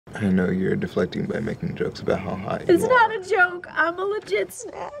I know you're deflecting by making jokes about how hot you are. It's not a joke. I'm a legit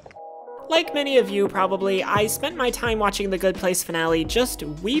snack. Like many of you probably, I spent my time watching the Good Place finale just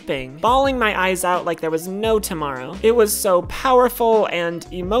weeping, bawling my eyes out like there was no tomorrow. It was so powerful and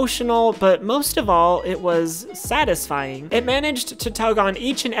emotional, but most of all, it was satisfying. It managed to tug on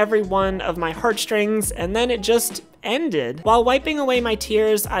each and every one of my heartstrings, and then it just ended. While wiping away my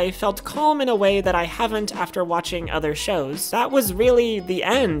tears, I felt calm in a way that I haven't after watching other shows. That was really the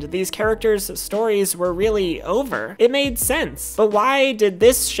end. These characters' stories were really over. It made sense. But why did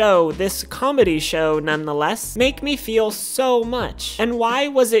this show, this comedy show nonetheless, make me feel so much? And why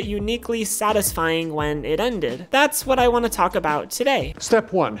was it uniquely satisfying when it ended? That's what I want to talk about today.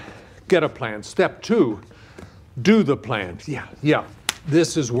 Step 1, get a plan. Step 2, do the plan. Yeah.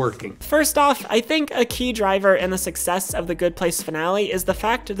 This is working. First off, I think a key driver in the success of the Good Place finale is the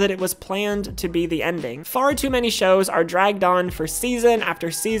fact that it was planned to be the ending. Far too many shows are dragged on for season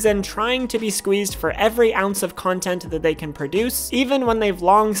after season, trying to be squeezed for every ounce of content that they can produce, even when they've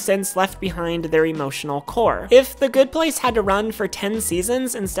long since left behind their emotional core. If the Good Place had to run for 10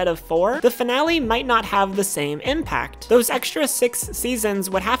 seasons instead of 4, the finale might not have the same impact. Those extra 6 seasons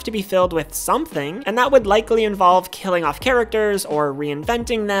would have to be filled with something, and that would likely involve killing off characters or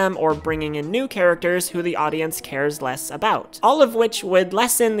reinventing them or bringing in new characters who the audience cares less about, all of which would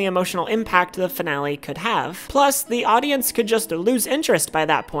lessen the emotional impact the finale could have. Plus, the audience could just lose interest by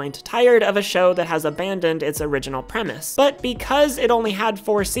that point, tired of a show that has abandoned its original premise. But because it only had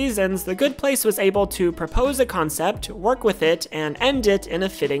 4 seasons, The Good Place was able to propose a concept, work with it, and end it in a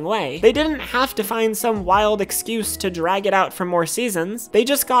fitting way. They didn't have to find some wild excuse to drag it out for more seasons, they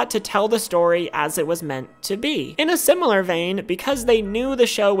just got to tell the story as it was meant to be. In a similar vein, because they knew the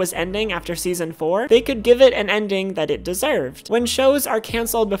show was ending after season 4, they could give it an ending that it deserved. When shows are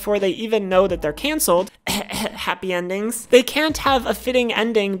canceled before they even know that they're canceled, happy endings, they can't have a fitting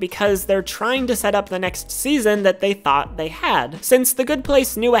ending because they're trying to set up the next season that they thought they had. Since The Good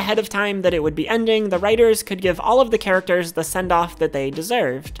Place knew ahead of time that it would be ending, the writers could give all of the characters the send-off that they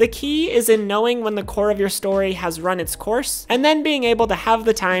deserved. The key is in knowing when the core of your story has run its course, and then being able to have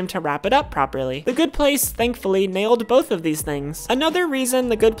the time to wrap it up properly. The Good Place, thankfully, nailed both of these things. Another reason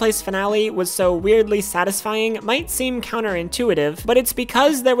The Good Place finale was so weirdly satisfying might seem counterintuitive, but it's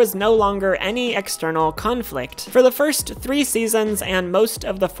because there was no longer any external conflict. For the first 3 seasons and most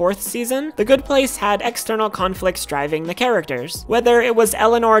of the 4th season, The Good Place had external conflicts driving the characters. Whether it was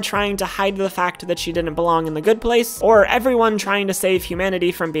Eleanor trying to hide the fact that she didn't belong in the Good Place, or everyone trying to save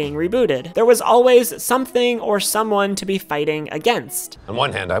humanity from being rebooted, there was always something or someone to be fighting against. On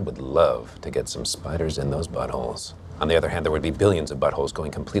one hand, I would love to get some spiders in those buttholes. On the other hand, there would be billions of buttholes going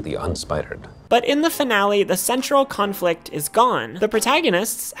completely unspidered. But in the finale, the central conflict is gone. The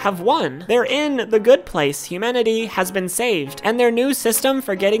protagonists have won. They're in the Good Place. Humanity has been saved, and their new system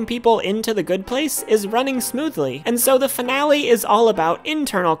for getting people into the Good Place is running smoothly. And so the finale is all about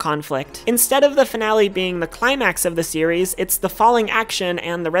internal conflict. Instead of the finale being the climax of the series, it's the falling action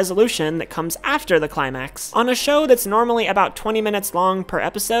and the resolution that comes after the climax. On a show that's normally about 20 minutes long per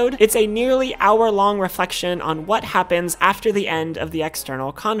episode, it's a nearly hour-long reflection on what happens after the end of the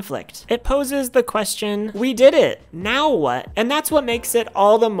external conflict. It poses the question, we did it, now what? And that's what makes it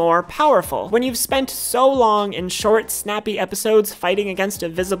all the more powerful. When you've spent so long in short, snappy episodes fighting against a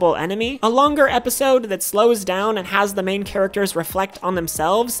visible enemy, a longer episode that slows down and has the main characters reflect on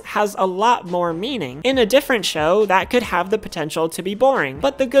themselves has a lot more meaning. In a different show, that could have the potential to be boring,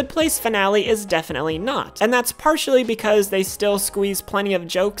 but The Good Place finale is definitely not. And that's partially because they still squeeze plenty of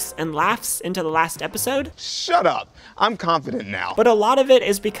jokes and laughs into the last episode. Shut up! I'm confident now. But a lot of it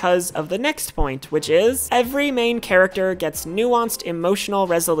is because of the next point, which is every main character gets nuanced emotional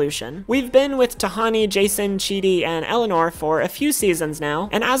resolution. We've been with Tahani, Jason, Chidi, and Eleanor for a few seasons now,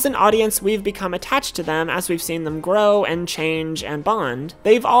 and as an audience we've become attached to them as we've seen them grow and change and bond.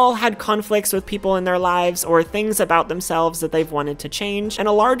 They've all had conflicts with people in their lives or things about themselves that they've wanted to change, and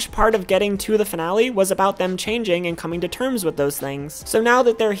a large part of getting to the finale was about them changing and coming to terms with those things. So now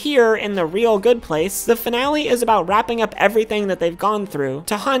that they're here in the real Good Place, the finale is about wrapping up everything that they've gone through.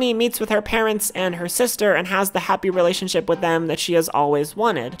 Tahani meets with her parents and her sister and has the happy relationship with them that she has always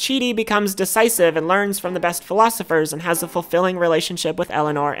wanted. Chidi becomes decisive and learns from the best philosophers and has a fulfilling relationship with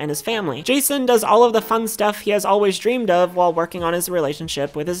Eleanor and his family. Jason does all of the fun stuff he has always dreamed of while working on his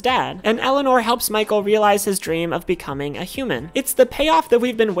relationship with his dad. And Eleanor helps Michael realize his dream of becoming a human. It's the payoff that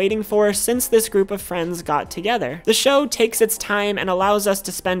we've been waiting for since this group of friends got together. The show takes its time and allows us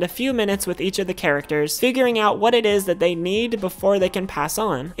to spend a few minutes with each of the characters, figuring out what what it is that they need before they can pass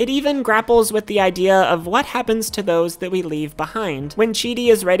on. It even grapples with the idea of what happens to those that we leave behind when Chidi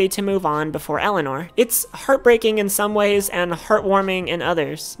is ready to move on before Eleanor. It's heartbreaking in some ways and heartwarming in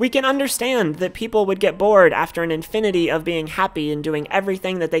others. We can understand that people would get bored after an infinity of being happy and doing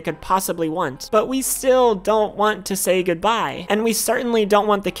everything that they could possibly want, but we still don't want to say goodbye, and we certainly don't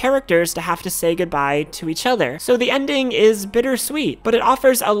want the characters to have to say goodbye to each other. So the ending is bittersweet, but it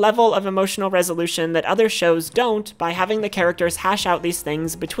offers a level of emotional resolution that other shows don't by having the characters hash out these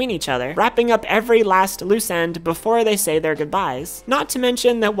things between each other, wrapping up every last loose end before they say their goodbyes. Not to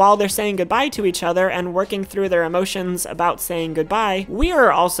mention that while they're saying goodbye to each other and working through their emotions about saying goodbye,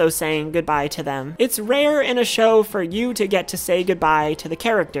 we're also saying goodbye to them. It's rare in a show for you to get to say goodbye to the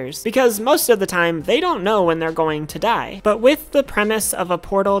characters, because most of the time they don't know when they're going to die. But with the premise of a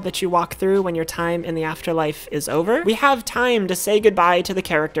portal that you walk through when your time in the afterlife is over, we have time to say goodbye to the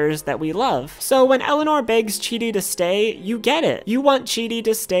characters that we love. So when Eleanor begs Chidi to stay, you get it. You want Chidi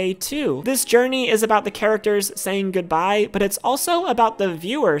to stay too. This journey is about the characters saying goodbye, but it's also about the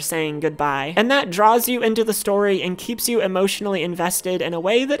viewer saying goodbye. And that draws you into the story and keeps you emotionally invested in a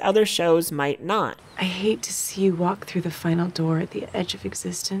way that other shows might not. I hate to see you walk through the final door at the edge of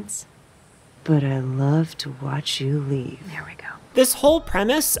existence, but I love to watch you leave. There we go. This whole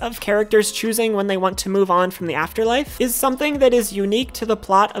premise of characters choosing when they want to move on from the afterlife is something that is unique to the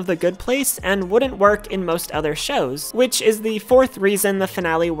plot of The Good Place and wouldn't work in most other shows, which is the fourth reason the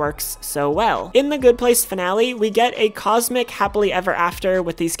finale works so well. In The Good Place finale, we get a cosmic happily ever after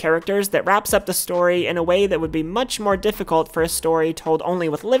with these characters that wraps up the story in a way that would be much more difficult for a story told only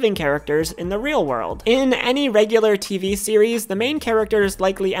with living characters in the real world. In any regular TV series, the main characters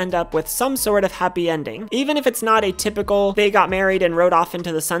likely end up with some sort of happy ending. Even if it's not a typical they got married and rode off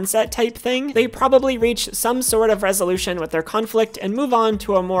into the sunset type thing, they probably reach some sort of resolution with their conflict and move on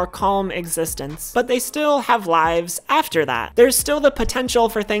to a more calm existence. But they still have lives after that. There's still the potential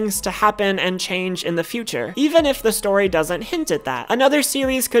for things to happen and change in the future, even if the story doesn't hint at that. Another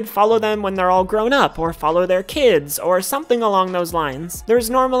series could follow them when they're all grown up, or follow their kids, or something along those lines. There's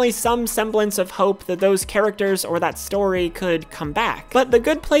normally some semblance of hope that those characters or that story could come back. But The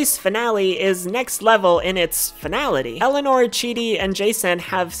Good Place finale is next level in its finality. Eleanor, Chidi, and Jason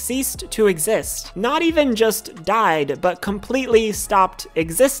have ceased to exist. Not even just died, but completely stopped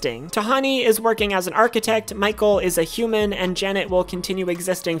existing. Tahani is working as an architect, Michael is a human, and Janet will continue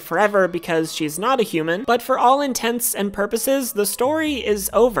existing forever because she's not a human, but for all intents and purposes, the story is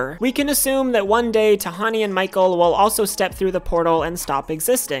over. We can assume that one day Tahani and Michael will also step through the portal and stop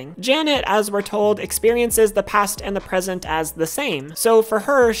existing. Janet, as we're told, experiences the past and the present as the same, so for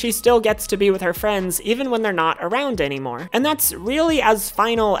her, she still gets to be with her friends even when they're not around anymore. And that's really as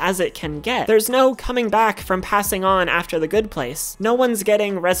final as it can get. There's no coming back from passing on after The Good Place. No one's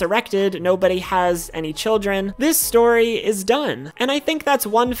getting resurrected, nobody has any children. This story is done. And I think that's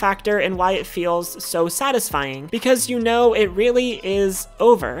one factor in why it feels so satisfying, because you know it really is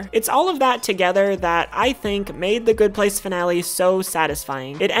over. It's all of that together that I think made The Good Place finale so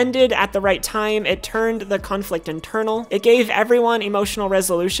satisfying. It ended at the right time, it turned the conflict internal, it gave everyone emotional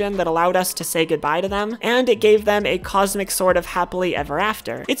resolution that allowed us to say goodbye to them, and it gave them a cosmic sort of happily ever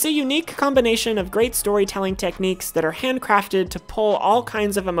after. It's a unique combination of great storytelling techniques that are handcrafted to pull all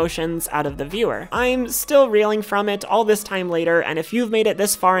kinds of emotions out of the viewer. I'm still reeling from it all this time later, and if you've made it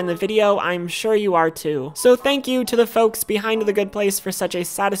this far in the video, I'm sure you are too. So thank you to the folks behind The Good Place for such a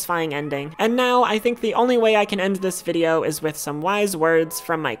satisfying ending. And now I think the only way I can end this video is with some wise words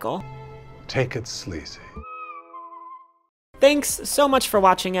from Michael. Take it sleazy. Thanks so much for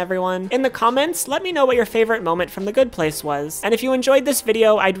watching, everyone. In the comments, let me know what your favorite moment from The Good Place was. And if you enjoyed this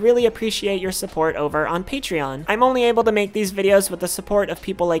video, I'd really appreciate your support over on Patreon. I'm only able to make these videos with the support of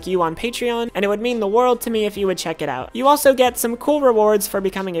people like you on Patreon, and it would mean the world to me if you would check it out. You also get some cool rewards for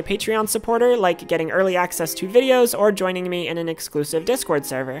becoming a Patreon supporter, like getting early access to videos or joining me in an exclusive Discord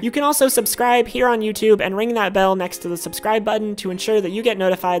server. You can also subscribe here on YouTube and ring that bell next to the subscribe button to ensure that you get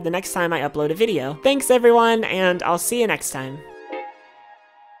notified the next time I upload a video. Thanks, everyone, and I'll see you next time.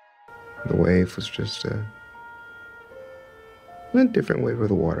 The wave was just a different way for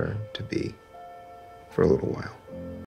the water to be for a little while.